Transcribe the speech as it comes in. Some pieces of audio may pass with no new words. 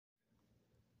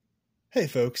Hey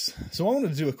folks, so I wanted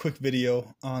to do a quick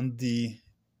video on the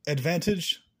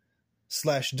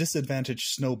advantage/disadvantage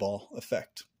snowball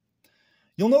effect.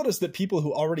 You'll notice that people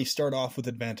who already start off with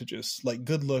advantages, like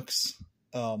good looks,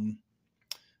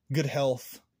 good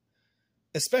health,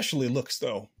 especially looks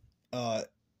though,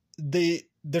 there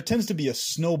tends to be a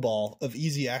snowball of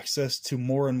easy access to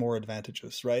more and more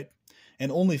advantages, right?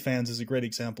 And OnlyFans is a great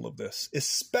example of this,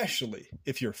 especially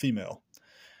if you're female.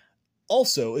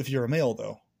 Also, if you're a male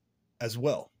though, as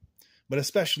well, but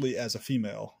especially as a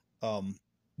female,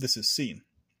 this is seen.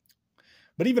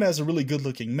 But even as a really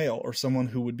good-looking male or someone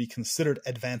who would be considered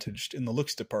advantaged in the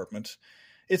looks department,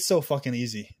 it's so fucking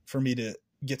easy for me to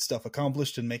get stuff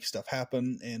accomplished and make stuff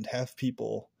happen and have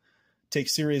people take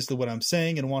seriously what I'm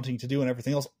saying and wanting to do and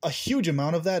everything else. A huge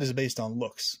amount of that is based on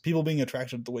looks. People being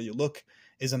attracted to the way you look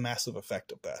is a massive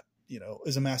effect of that,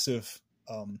 is a massive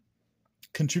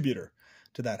contributor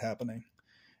to that happening.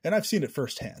 And I've seen it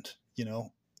firsthand.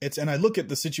 And I look at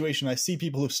the situation, I see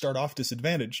people who start off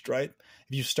disadvantaged, right?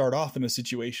 If you start off in a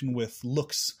situation with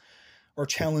looks or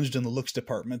challenged in the looks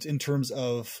department in terms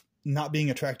of not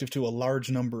being attractive to a large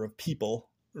number of people,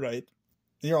 right?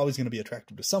 You're always going to be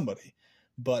attractive to somebody,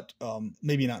 but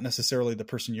maybe not necessarily the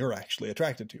person you're actually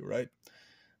attracted to, right?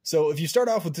 So if you start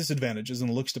off with disadvantages in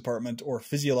the looks department or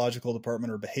physiological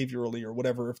department or behaviorally or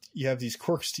whatever, if you have these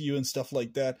quirks to you and stuff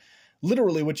like that,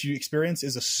 literally what you experience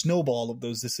is a snowball of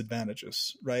those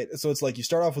disadvantages, right? So it's like you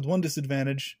start off with one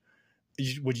disadvantage,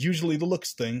 which usually the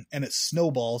looks thing, and it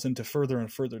snowballs into further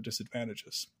and further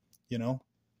disadvantages,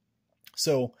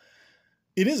 So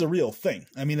it is a real thing.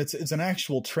 I mean, it's an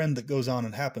actual trend that goes on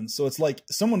and happens. So it's like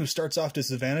someone who starts off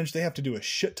disadvantaged, they have to do a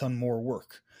shit ton more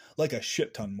work, like a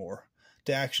shit ton more,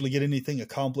 to actually get anything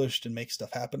accomplished and make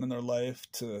stuff happen in their life,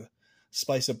 to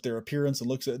spice up their appearance and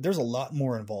looks at. There's a lot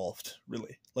more involved,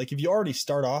 really. Like if you already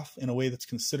start off in a way that's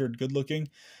considered good looking,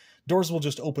 doors will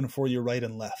just open for you right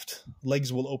and left.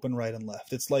 Legs will open right and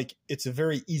left. It's like, it's a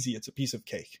very easy, it's a piece of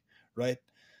cake, right?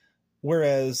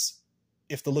 Whereas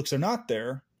if the looks are not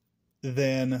there,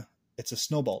 then it's a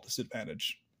snowball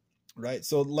disadvantage, right?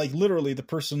 So like literally the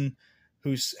person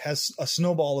who has a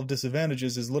snowball of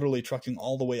disadvantages is literally trucking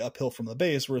all the way uphill from the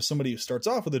base, whereas somebody who starts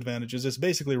off with advantages is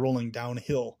basically rolling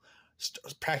downhill,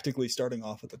 practically starting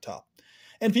off at the top.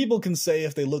 And people can say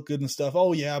if they look good and stuff,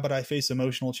 oh yeah, but I face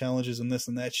emotional challenges and this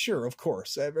and that. Sure, of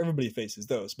course, everybody faces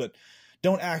those, but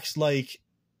don't act like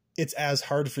it's as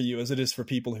hard for you as it is for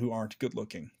people who aren't good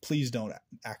looking. Please don't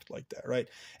act like that, right?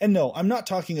 And no, I'm not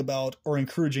talking about or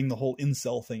encouraging the whole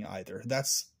incel thing either.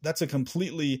 That's a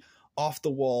completely off the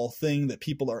wall thing that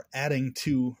people are adding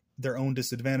to their own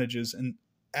disadvantages and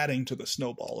adding to the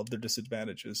snowball of their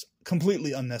disadvantages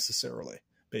completely unnecessarily,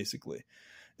 basically.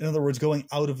 In other words, going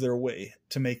out of their way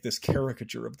to make this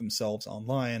caricature of themselves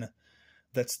online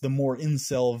that's the more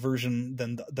incel version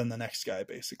than the next guy,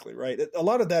 basically, right? A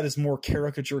lot of that is more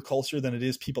caricature culture than it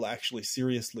is people actually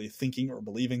seriously thinking or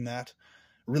believing that.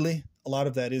 Really, a lot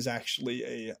of that is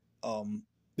actually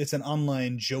it's an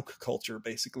online joke culture,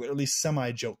 basically, or at least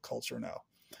semi-joke culture now.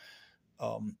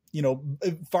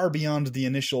 Far beyond the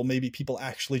initial, maybe people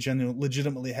actually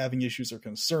legitimately having issues or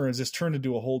concerns, it's turned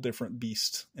into a whole different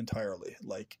beast entirely,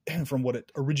 like from what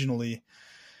it originally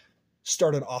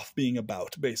started off being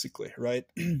about, basically, right?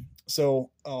 So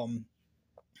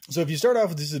if you start off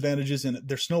with disadvantages and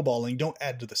they're snowballing, don't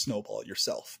add to the snowball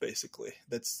yourself, basically.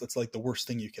 That's like the worst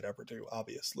thing you could ever do,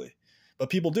 obviously.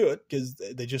 But people do it because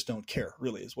they just don't care,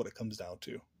 really, is what it comes down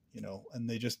to. And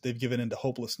they've given into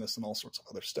hopelessness and all sorts of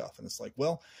other stuff. And it's like,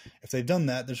 well, if they've done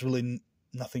that, there's really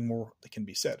nothing more that can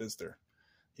be said, is there?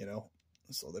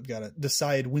 So they've got to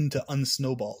decide when to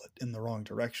unsnowball it in the wrong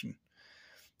direction.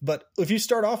 But if you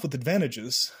start off with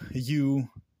advantages, you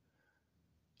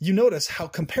notice how,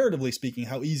 comparatively speaking,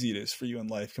 how easy it is for you in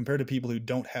life compared to people who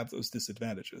don't have those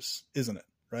disadvantages, isn't it?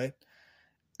 Right?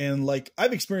 And like,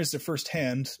 I've experienced it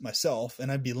firsthand myself,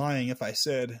 and I'd be lying if I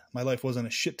said my life wasn't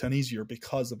a shit ton easier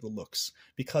because of the looks,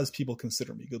 because people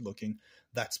consider me good looking.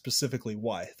 That's specifically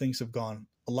why things have gone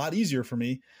a lot easier for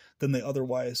me than they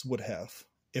otherwise would have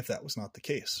if that was not the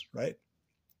case, right?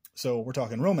 So we're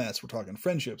talking romance, we're talking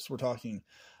friendships, we're talking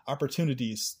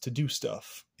opportunities to do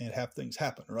stuff and have things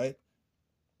happen, right?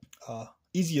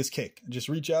 Easy as cake. Just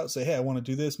reach out, say, hey, I want to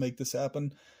do this, make this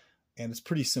happen. And it's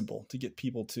pretty simple to get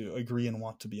people to agree and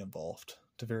want to be involved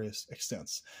to various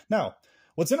extents. Now,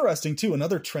 what's interesting too,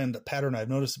 another trend, pattern I've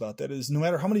noticed about that is no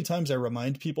matter how many times I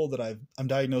remind people that I'm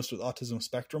diagnosed with autism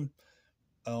spectrum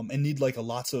and need like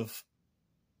lots of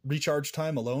recharge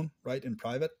time alone, right, in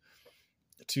private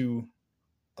to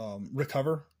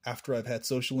recover after I've had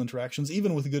social interactions,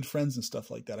 even with good friends and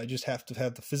stuff like that. I just have to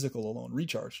have the physical alone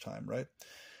recharge time, right?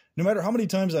 no matter how many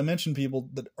times I mention people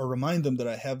that or remind them that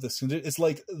I have this, it's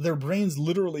like their brains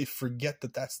literally forget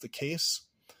that that's the case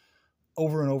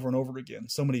over and over and over again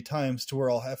so many times to where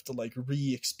I'll have to like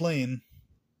re-explain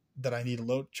that I need a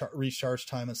low recharge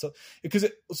time and stuff.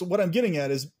 So what I'm getting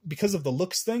at is because of the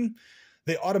looks thing,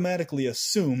 they automatically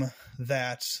assume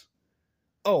that,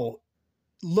 oh,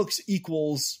 looks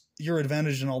equals your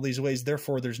advantage in all these ways.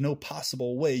 Therefore, there's no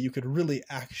possible way you could really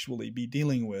actually be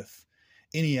dealing with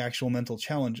any actual mental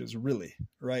challenges, really,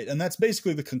 right? And that's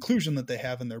basically the conclusion that they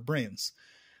have in their brains.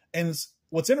 And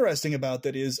what's interesting about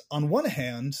that is, on one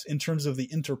hand, in terms of the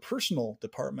interpersonal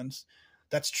department,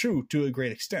 that's true to a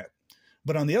great extent.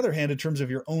 But on the other hand, in terms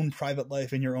of your own private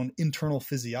life and your own internal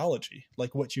physiology,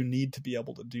 like what you need to be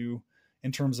able to do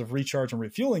in terms of recharge and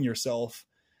refueling yourself,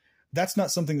 that's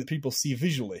not something that people see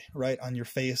visually, right? On your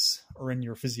face or in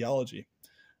your physiology.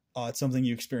 It's something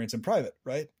you experience in private,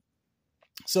 right?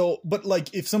 So, but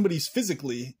like if somebody's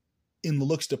physically in the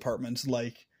looks department,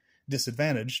 like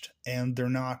disadvantaged, and they're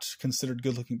not considered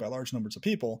good looking by large numbers of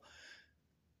people,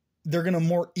 they're going to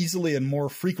more easily and more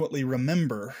frequently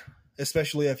remember,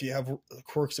 especially if you have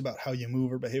quirks about how you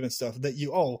move or behave and stuff, that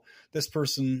this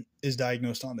person is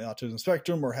diagnosed on the autism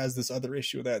spectrum or has this other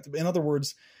issue with that. In other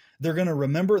words, they're going to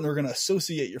remember and they're going to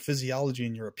associate your physiology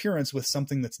and your appearance with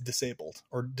something that's disabled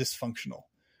or dysfunctional,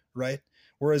 right?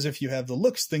 Whereas if you have the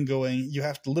looks thing going, you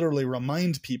have to literally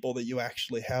remind people that you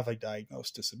actually have a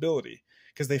diagnosed disability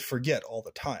because they forget all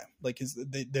the time. Like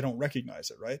they don't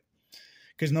recognize it, right?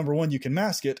 Because number one, you can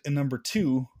mask it. And number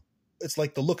two, it's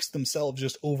like the looks themselves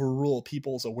just overrule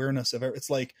people's awareness of it. It's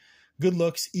like good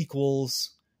looks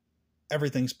equals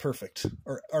everything's perfect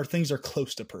or things are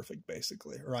close to perfect,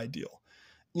 basically, or ideal.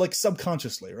 Like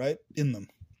subconsciously, right? In them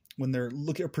when they're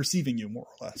perceiving you more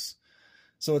or less.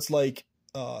 So it's like,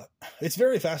 it's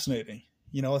very fascinating.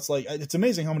 You know, it's like, it's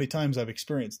amazing how many times I've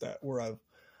experienced that where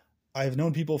I've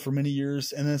known people for many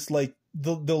years and it's like,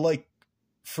 they'll like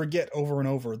forget over and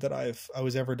over that I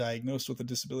was ever diagnosed with a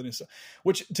disability and stuff,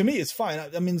 which to me is fine.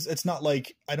 I mean, it's not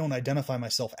like I don't identify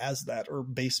myself as that or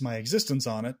base my existence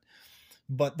on it.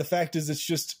 But the fact is,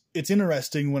 it's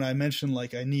interesting when I mention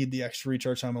like I need the extra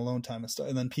recharge time, alone time and stuff.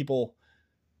 And then people,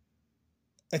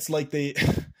 it's like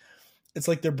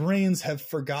their brains have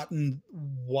forgotten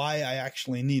why I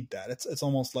actually need that. It's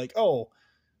almost like, oh,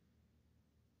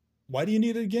 why do you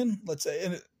need it again? Let's say,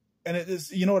 and it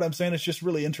is, you know what I'm saying? It's just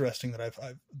really interesting that I've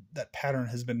that pattern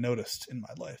has been noticed in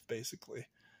my life, basically.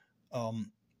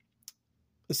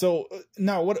 So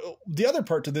now what the other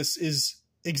part to this is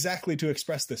exactly to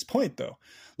express this point though.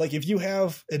 Like if you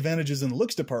have advantages in the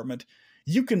looks department,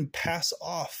 you can pass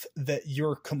off that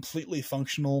you're completely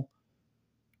functional,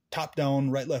 top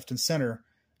down, right, left, and center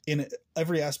in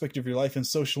every aspect of your life and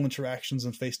social interactions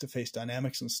and face-to-face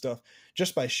dynamics and stuff,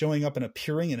 just by showing up and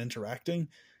appearing and interacting.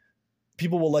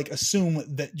 People will like assume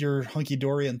that you're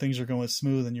hunky-dory and things are going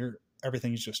smooth and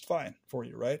everything's just fine for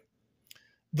you, right?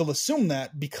 They'll assume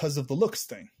that because of the looks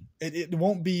thing. It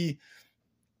won't be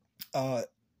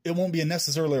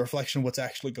necessarily a reflection of what's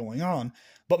actually going on,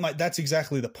 but that's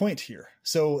exactly the point here.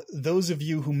 So those of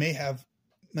you who may have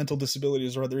mental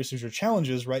disabilities or other issues or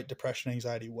challenges, right? Depression,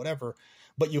 anxiety, whatever,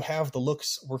 but you have the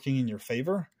looks working in your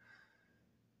favor,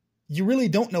 you really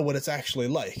don't know what it's actually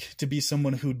like to be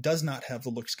someone who does not have the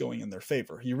looks going in their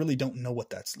favor. You really don't know what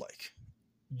that's like.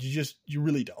 You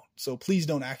really don't. So please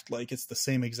don't act like it's the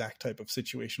same exact type of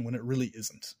situation when it really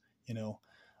isn't, you know.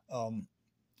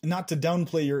 Not to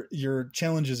downplay your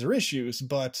challenges or issues,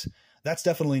 but that's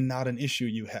definitely not an issue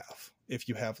you have if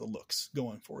you have the looks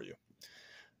going for you.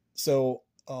 So,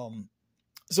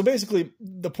 so basically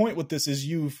the point with this is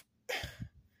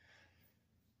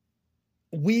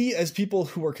we as people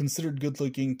who are considered good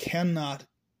looking cannot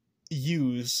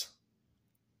use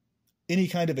any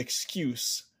kind of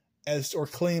excuse or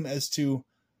claim as to,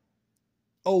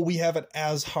 oh, we have it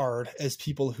as hard as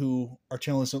people who are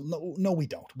challenged. No, we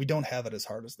don't. We don't have it as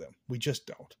hard as them. We just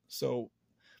don't. So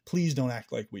please don't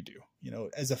act like we do, you know,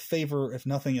 as a favor, if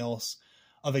nothing else,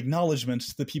 of acknowledgement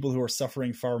to the people who are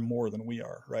suffering far more than we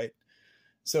are. Right.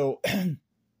 So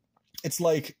it's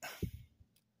like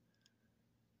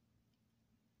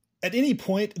at any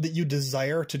point that you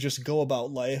desire to just go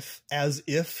about life as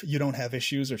if you don't have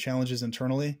issues or challenges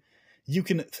internally, you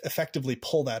can effectively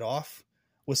pull that off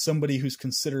with somebody who's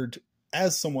considered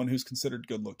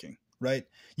good looking, right?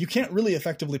 You can't really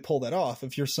effectively pull that off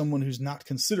if you're someone who's not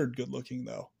considered good looking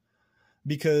though,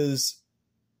 because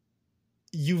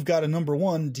you've got to, number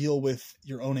one, deal with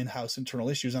your own in-house internal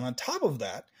issues. And on top of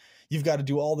that, you've got to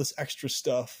do all this extra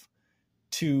stuff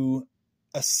to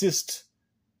assist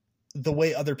the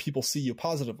way other people see you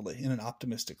positively in an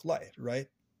optimistic light, right?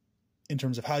 in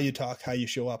terms of how you talk, how you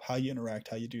show up, how you interact,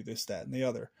 how you do this, that, and the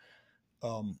other.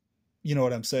 You know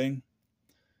what I'm saying?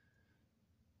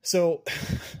 So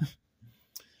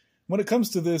when it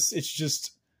comes to this, it's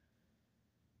just,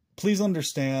 please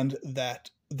understand that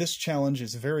this challenge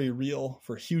is very real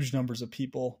for huge numbers of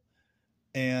people.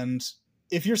 And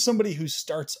if you're somebody who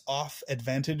starts off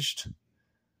advantaged,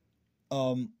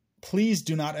 please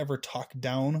do not ever talk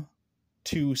down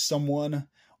to someone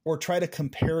or try to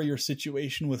compare your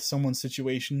situation with someone's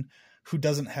situation who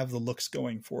doesn't have the looks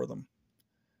going for them,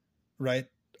 right?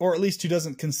 Or at least who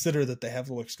doesn't consider that they have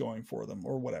the looks going for them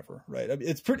or whatever, right? I mean,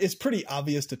 it's pretty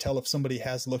obvious to tell if somebody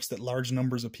has looks that large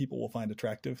numbers of people will find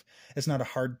attractive. It's not a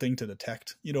hard thing to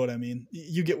detect. You know what I mean?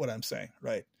 You get what I'm saying,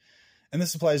 right? And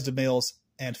this applies to males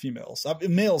and females.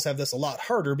 Males have this a lot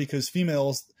harder because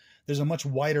females, there's a much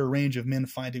wider range of men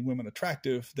finding women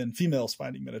attractive than females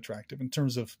finding men attractive in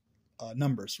terms of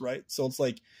numbers, right? So it's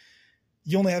like,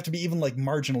 you only have to be even like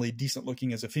marginally decent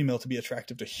looking as a female to be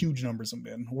attractive to huge numbers of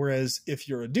men. Whereas if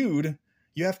you're a dude,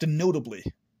 you have to notably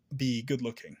be good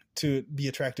looking to be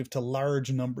attractive to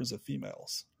large numbers of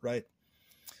females, right?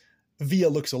 Via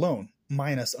looks alone,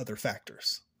 minus other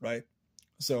factors, right?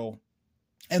 So,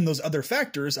 and those other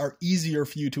factors are easier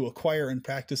for you to acquire and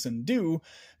practice and do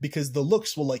because the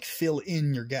looks will like fill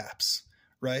in your gaps,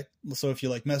 right? So if you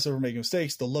like mess over, make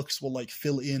mistakes, the looks will like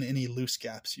fill in any loose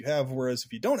gaps you have. Whereas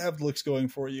if you don't have the looks going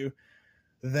for you,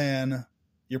 then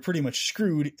you're pretty much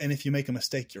screwed. And if you make a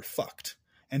mistake, you're fucked.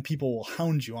 And people will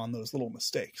hound you on those little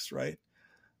mistakes, right?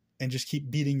 And just keep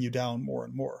beating you down more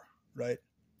and more, right?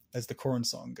 As the Korn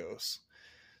song goes.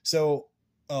 So,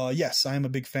 yes, I am a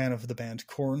big fan of the band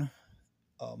Korn.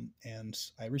 And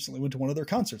I recently went to one of their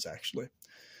concerts, actually.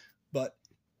 But,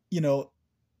 you know,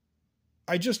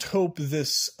 I just hope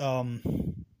this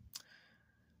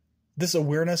this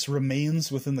awareness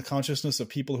remains within the consciousness of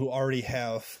people who already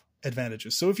have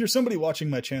advantages. So if you're somebody watching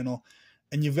my channel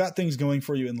and you've got things going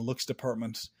for you in the looks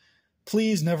department,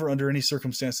 please never under any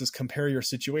circumstances compare your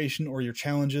situation or your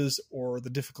challenges or the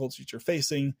difficulties you're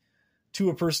facing to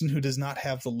a person who does not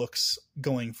have the looks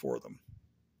going for them.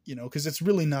 You know, because it's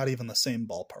really not even the same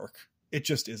ballpark. It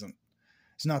just isn't.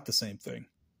 It's not the same thing.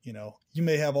 You know, you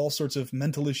may have all sorts of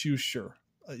mental issues, sure,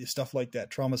 stuff like that,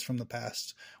 traumas from the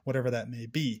past, whatever that may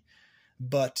be.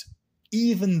 But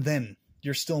even then,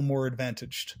 you're still more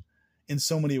advantaged in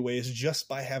so many ways just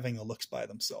by having the looks by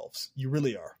themselves. You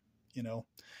really are, you know.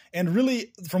 And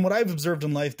really, from what I've observed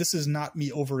in life, this is not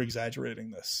me over-exaggerating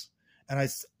this. And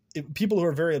people who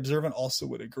are very observant also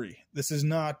would agree. This is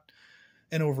not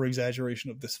an over-exaggeration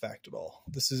of this fact at all.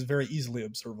 This is very easily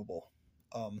observable.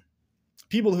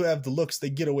 People who have the looks, they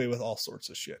get away with all sorts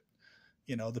of shit.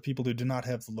 You know, the people who do not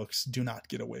have the looks do not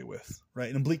get away with,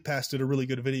 right? And Bleak Past did a really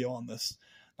good video on this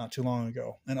not too long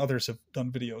ago, and others have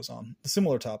done videos on a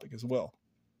similar topic as well.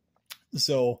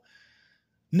 So,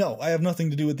 no, I have nothing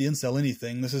to do with the incel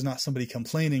anything. This is not somebody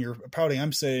complaining or pouting.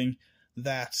 I'm saying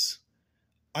that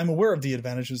I'm aware of the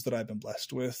advantages that I've been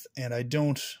blessed with, and I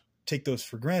don't take those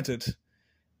for granted.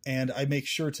 And I make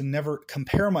sure to never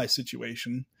compare my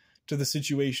situation to the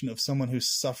situation of someone who's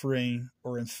suffering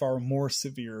or in far more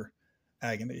severe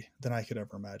agony than I could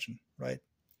ever imagine, right?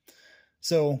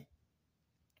 So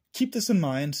keep this in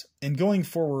mind, and going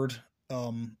forward,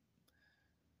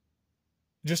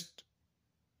 just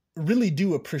really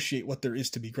do appreciate what there is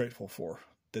to be grateful for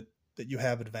that you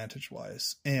have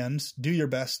advantage-wise, and do your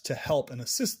best to help and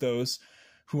assist those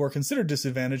who are considered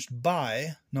disadvantaged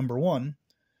by, number one,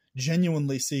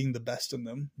 genuinely seeing the best in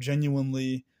them,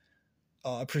 genuinely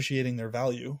appreciating their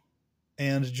value,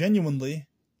 and genuinely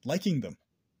liking them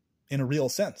in a real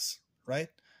sense, right?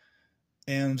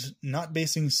 And not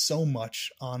basing so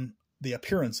much on the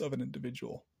appearance of an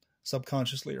individual,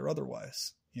 subconsciously or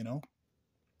otherwise, you know?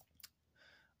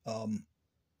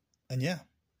 And yeah,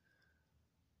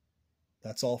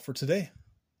 that's all for today.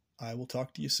 I will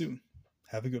talk to you soon.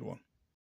 Have a good one.